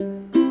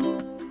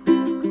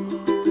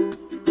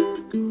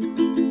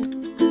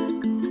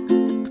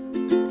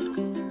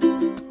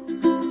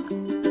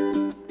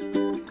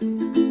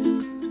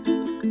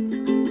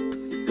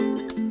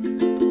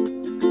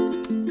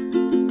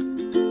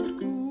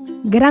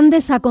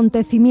Grandes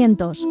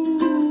acontecimientos.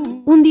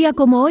 Un día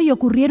como hoy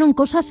ocurrieron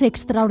cosas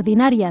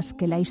extraordinarias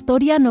que la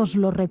historia nos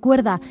lo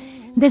recuerda.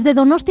 Desde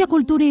Donostia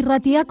Kultura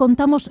Irratia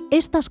contamos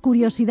estas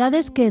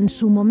curiosidades que en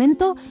su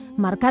momento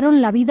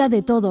marcaron la vida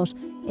de todos,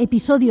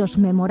 episodios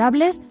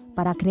memorables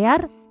para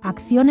crear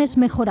acciones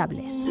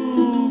mejorables.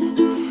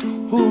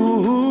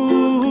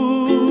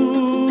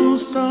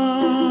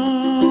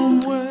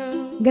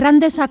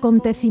 Grandes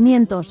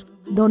acontecimientos.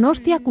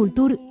 Donostia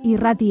Kultura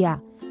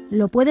Irratia.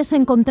 Lo puedes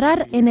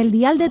encontrar en el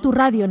dial de tu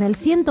radio, en el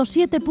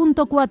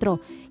 107.4,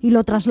 y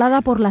lo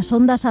traslada por las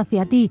ondas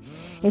hacia ti.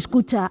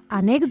 Escucha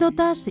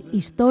anécdotas,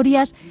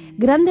 historias,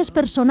 grandes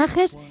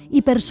personajes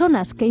y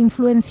personas que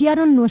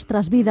influenciaron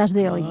nuestras vidas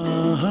de hoy.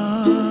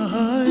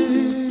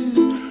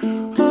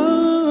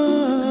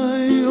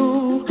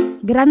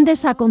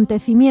 Grandes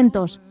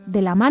acontecimientos,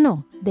 de la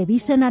mano de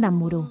Bisen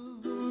Aramburu.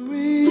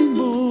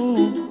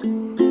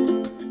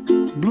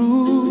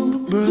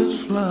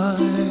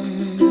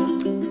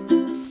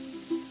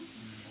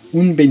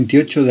 Un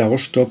 28 de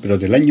agosto, pero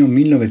del año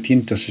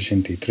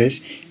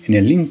 1963, en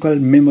el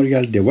Lincoln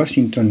Memorial de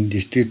Washington,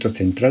 Distrito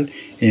Central,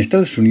 en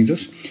Estados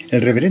Unidos,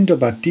 el reverendo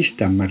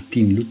baptista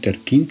Martin Luther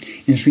King,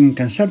 en su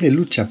incansable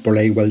lucha por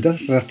la igualdad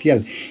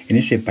racial en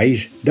ese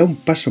país, da un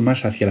paso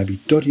más hacia la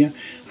victoria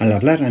al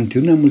hablar ante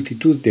una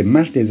multitud de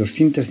más de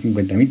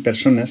 250.000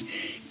 personas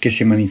que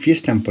se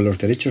manifiestan por los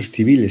derechos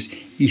civiles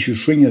y su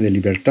sueño de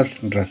libertad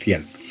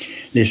racial.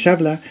 Les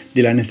habla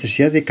de la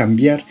necesidad de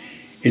cambiar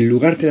en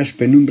lugar de las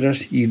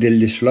penumbras y del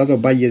desolado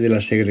valle de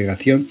la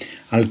segregación,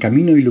 al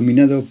camino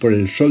iluminado por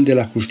el sol de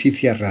la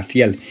justicia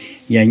racial,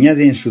 y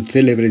añade en su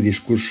célebre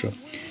discurso: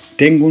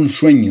 «Tengo un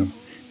sueño.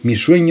 Mi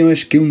sueño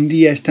es que un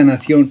día esta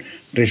nación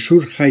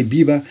resurja y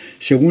viva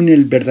según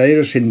el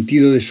verdadero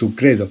sentido de su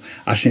credo,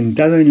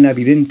 asentado en la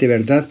evidente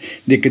verdad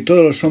de que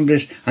todos los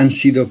hombres han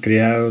sido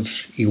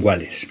creados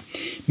iguales.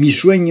 Mi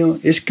sueño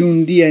es que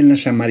un día en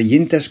las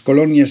amarillentas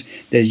colonias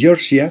de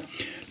Georgia,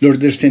 los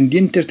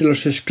descendientes de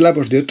los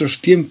esclavos de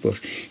otros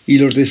tiempos y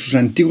los de sus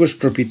antiguos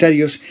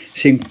propietarios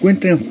se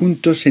encuentren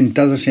juntos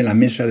sentados en la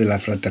mesa de la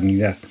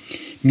fraternidad.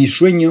 Mi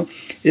sueño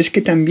es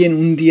que también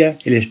un día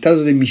el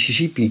estado de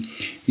Mississippi,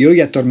 y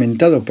hoy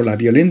atormentado por la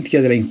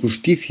violencia de la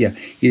injusticia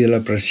y de la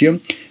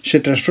opresión, se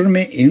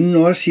transforme en un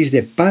oasis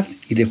de paz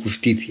y de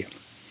justicia».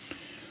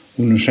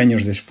 Unos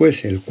años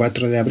después, el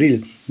 4 de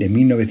abril de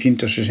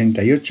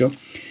 1968,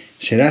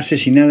 será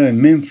asesinado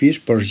en Memphis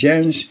por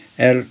James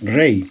Earl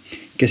Ray,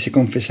 que se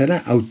confesará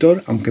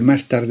autor, aunque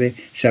más tarde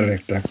se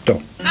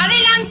retractó.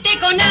 Adelante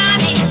con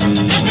ADE,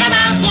 los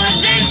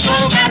trabajos del su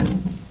hogar.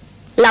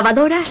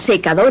 Lavadora,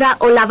 secadora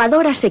o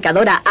lavadora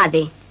secadora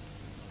ADE.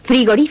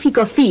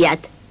 Frigorífico Fiat.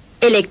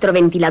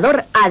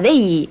 Electroventilador ADE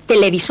y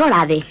televisor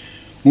ADE.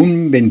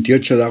 Un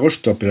 28 de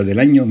agosto, pero del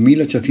año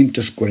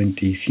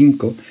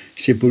 1845,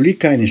 se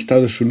publica en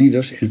Estados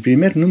Unidos el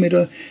primer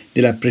número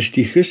de la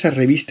prestigiosa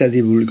revista de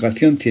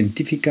divulgación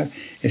científica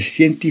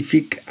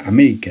Scientific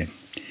American.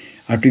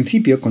 Al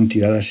principio con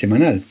tirada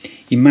semanal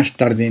y más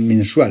tarde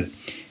mensual.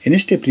 En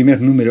este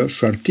primer número,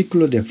 su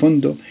artículo de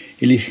fondo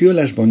eligió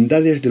las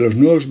bondades de los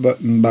nuevos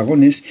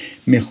vagones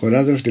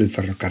mejorados del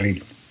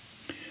ferrocarril.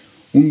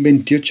 Un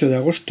 28 de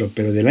agosto,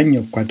 pero del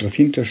año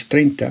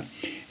 430,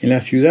 en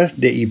la ciudad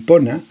de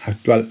Hipona,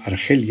 actual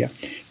Argelia,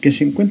 que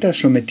se encuentra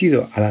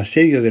sometido al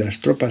asedio de las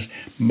tropas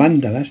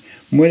vándalas,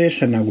 muere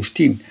San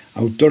Agustín,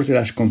 autor de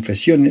las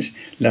Confesiones,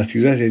 la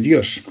ciudad de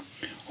Dios.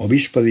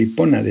 Obispo de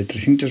Hipona de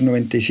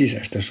 396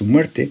 hasta su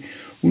muerte,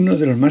 uno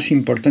de los más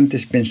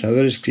importantes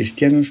pensadores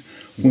cristianos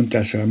junto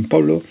a San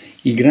Pablo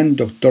y gran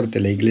doctor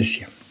de la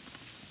Iglesia.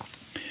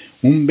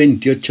 Un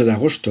 28 de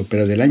agosto,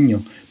 pero del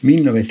año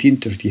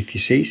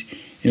 1916,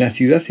 en la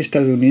ciudad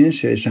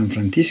estadounidense de San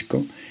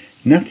Francisco,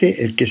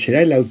 nace el que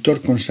será el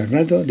autor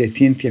consagrado de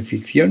ciencia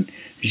ficción,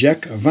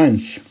 Jack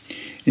Vance.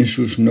 En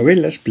sus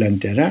novelas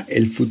planteará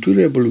el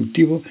futuro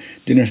evolutivo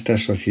de nuestra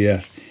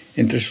sociedad.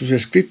 Entre sus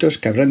escritos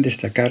cabrán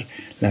destacar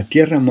La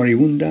Tierra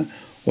Moribunda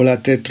o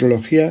la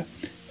tetralogía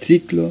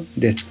Ciclo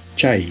de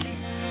Chai.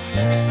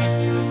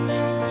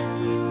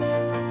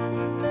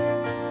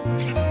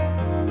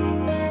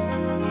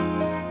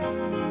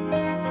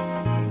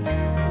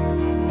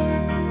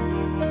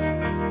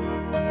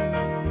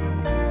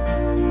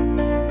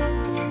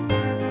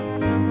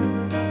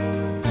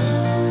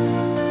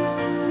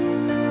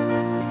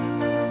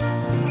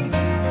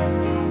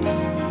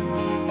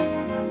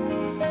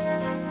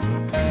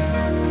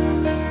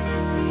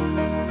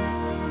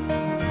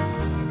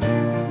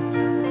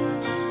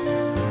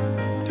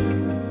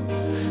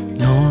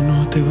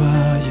 te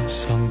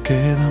vayas, aún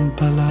quedan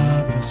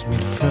palabras, 1000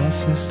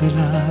 frases del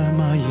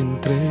alma y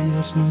entre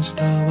ellas no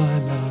estaba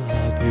el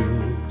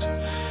adiós.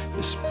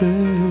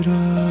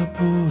 Espera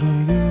por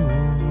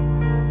Dios.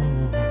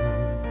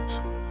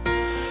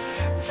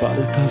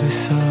 Falta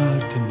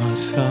besarte,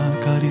 más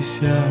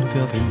acariciarte,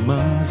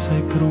 además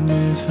hay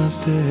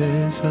promesas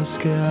de esas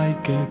que hay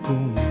que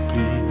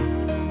cumplir.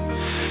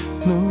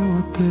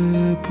 No te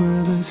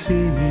puedes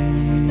ir.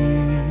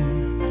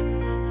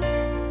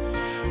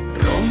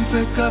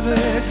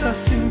 rompecabezas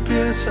sin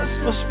piezas,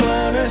 los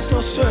planes,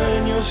 los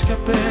sueños que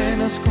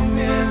apenas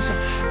comienzan.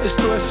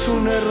 Esto es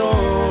un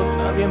error,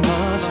 nadie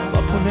más va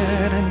a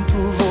poner en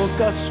tu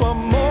boca su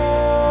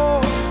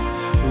amor,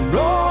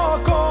 no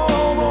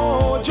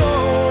como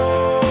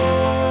yo.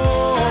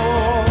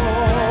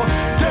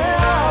 Te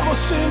amo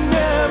sin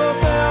miedo,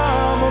 te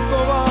amo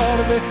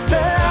cobarde, te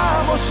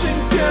amo sin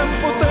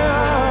tiempo, te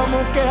amo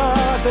que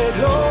arde,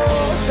 lo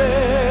sé,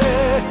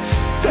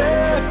 te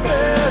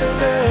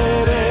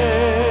perderé.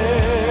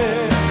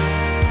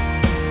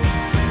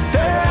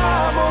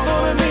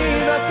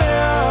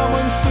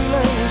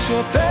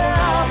 Te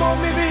amo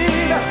mi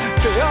vida,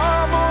 te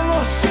amo, lo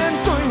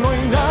siento y no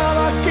hay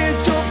nada que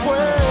yo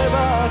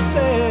pueda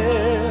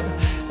hacer.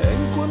 En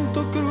cuanto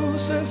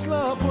cruces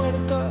la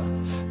puerta,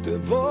 te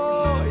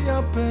voy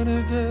a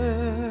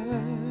perder.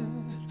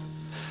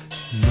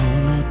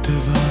 No te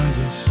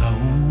vayas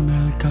aún,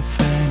 el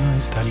café no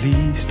está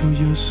listo.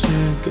 Yo sé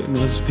que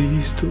no has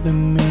visto de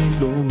mí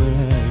lo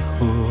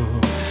mejor.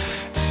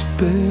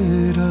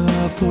 Espera,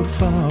 por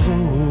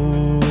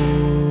favor.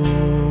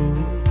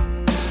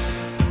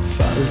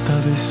 Falta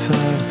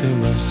besarte,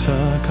 más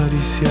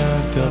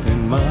acariciarte,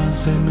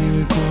 además de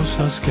 1000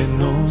 cosas que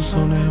no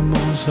son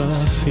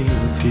hermosas sin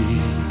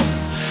ti.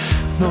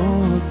 No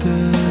te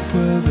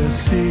puedes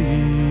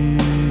ir.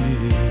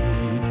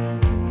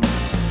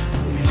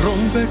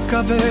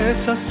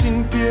 Rompecabezas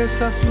sin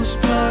piezas, los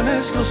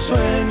planes, los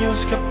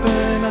sueños que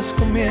apenas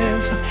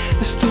comienzan.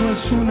 Esto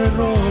es un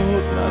error,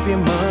 nadie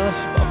más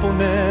va a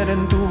poner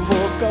en tu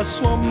boca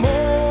su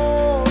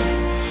amor,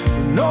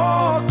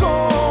 no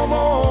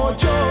como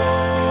yo.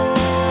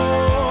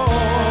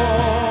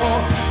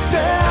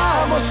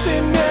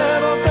 Sin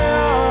miedo, te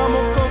amo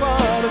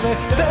cobarde,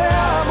 te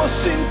amo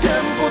sin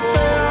tiempo,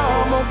 te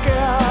amo que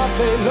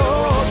arde, lo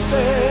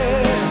sé,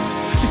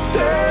 y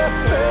te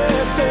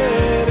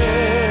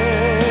perderé.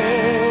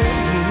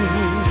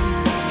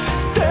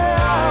 Te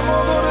amo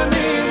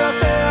dormida,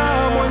 te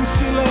amo en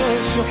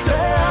silencio, te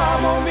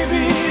amo mi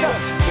vida,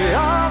 te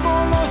amo,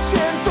 lo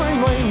siento y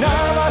no hay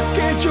nada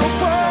que yo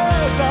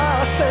pueda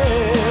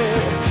hacer.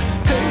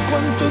 En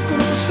cuanto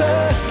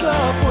cruces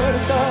la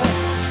puerta,